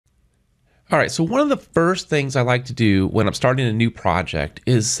All right, so one of the first things I like to do when I'm starting a new project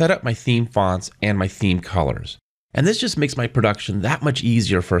is set up my theme fonts and my theme colors. And this just makes my production that much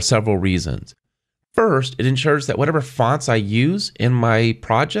easier for several reasons. First, it ensures that whatever fonts I use in my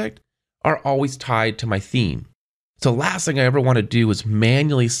project are always tied to my theme. So last thing I ever want to do is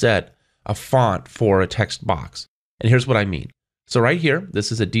manually set a font for a text box. And here's what I mean. So right here,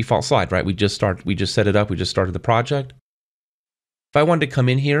 this is a default slide, right? We just set it up, we just started the project. If I wanted to come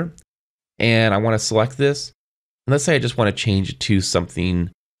in here and I want to select this, and let's say I just want to change it to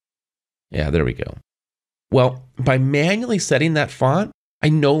something, yeah, there we go. Well, by manually setting that font, I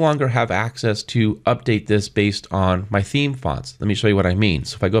no longer have access to update this based on my theme fonts. Let me show you what I mean.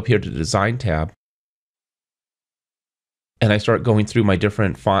 So if I go up here to the Design tab, and I start going through my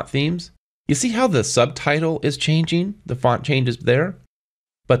different font themes, you see how the subtitle is changing? The font changes there,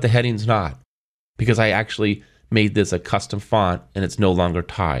 but the heading's not, because I actually made this a custom font and it's no longer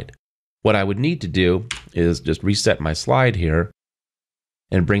tied. What I would need to do is just reset my slide here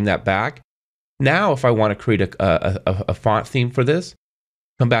and bring that back. Now, if I want to create a font theme for this,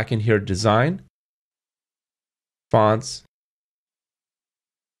 come back in here, Design, Fonts,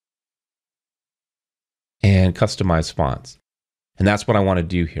 and Customize Fonts. And that's what I want to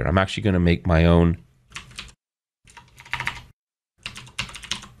do here. I'm actually going to make my own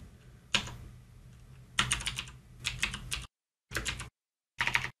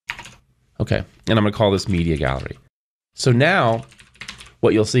okay, and I'm going to call this Media Gallery. So now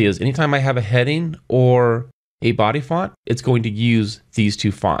what you'll see is anytime I have a heading or a body font, it's going to use these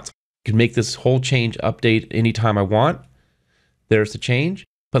two fonts. I can make this whole change update anytime I want. There's the change.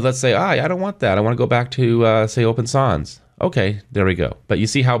 But let's say, I don't want that. I want to go back to, say, Open Sans. Okay, there we go. But you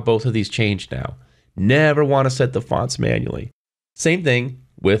see how both of these changed now. Never want to set the fonts manually. Same thing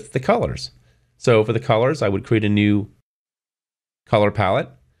with the colors. So for the colors, I would create a new color palette,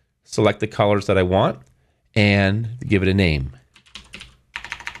 select the colors that I want, and give it a name.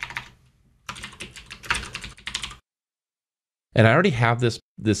 And I already have this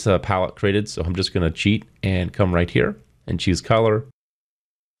palette created, so I'm just going to cheat and come right here and choose Color,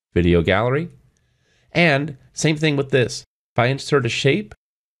 Video Gallery. And same thing with this. If I insert a shape,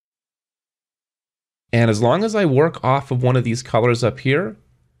 and as long as I work off of one of these colors up here,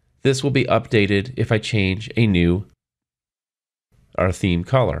 this will be updated if I change a new our theme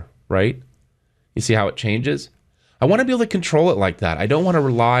color, right? You see how it changes? I want to be able to control it like that. I don't want to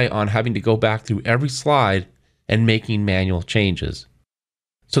rely on having to go back through every slide and making manual changes.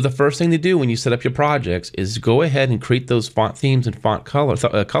 So the first thing to do when you set up your projects is go ahead and create those font themes and font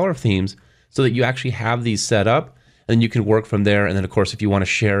color themes so that you actually have these set up, and then you can work from there. And then of course, if you want to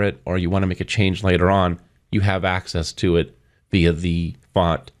share it or you want to make a change later on, you have access to it via the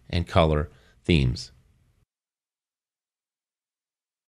font and color themes.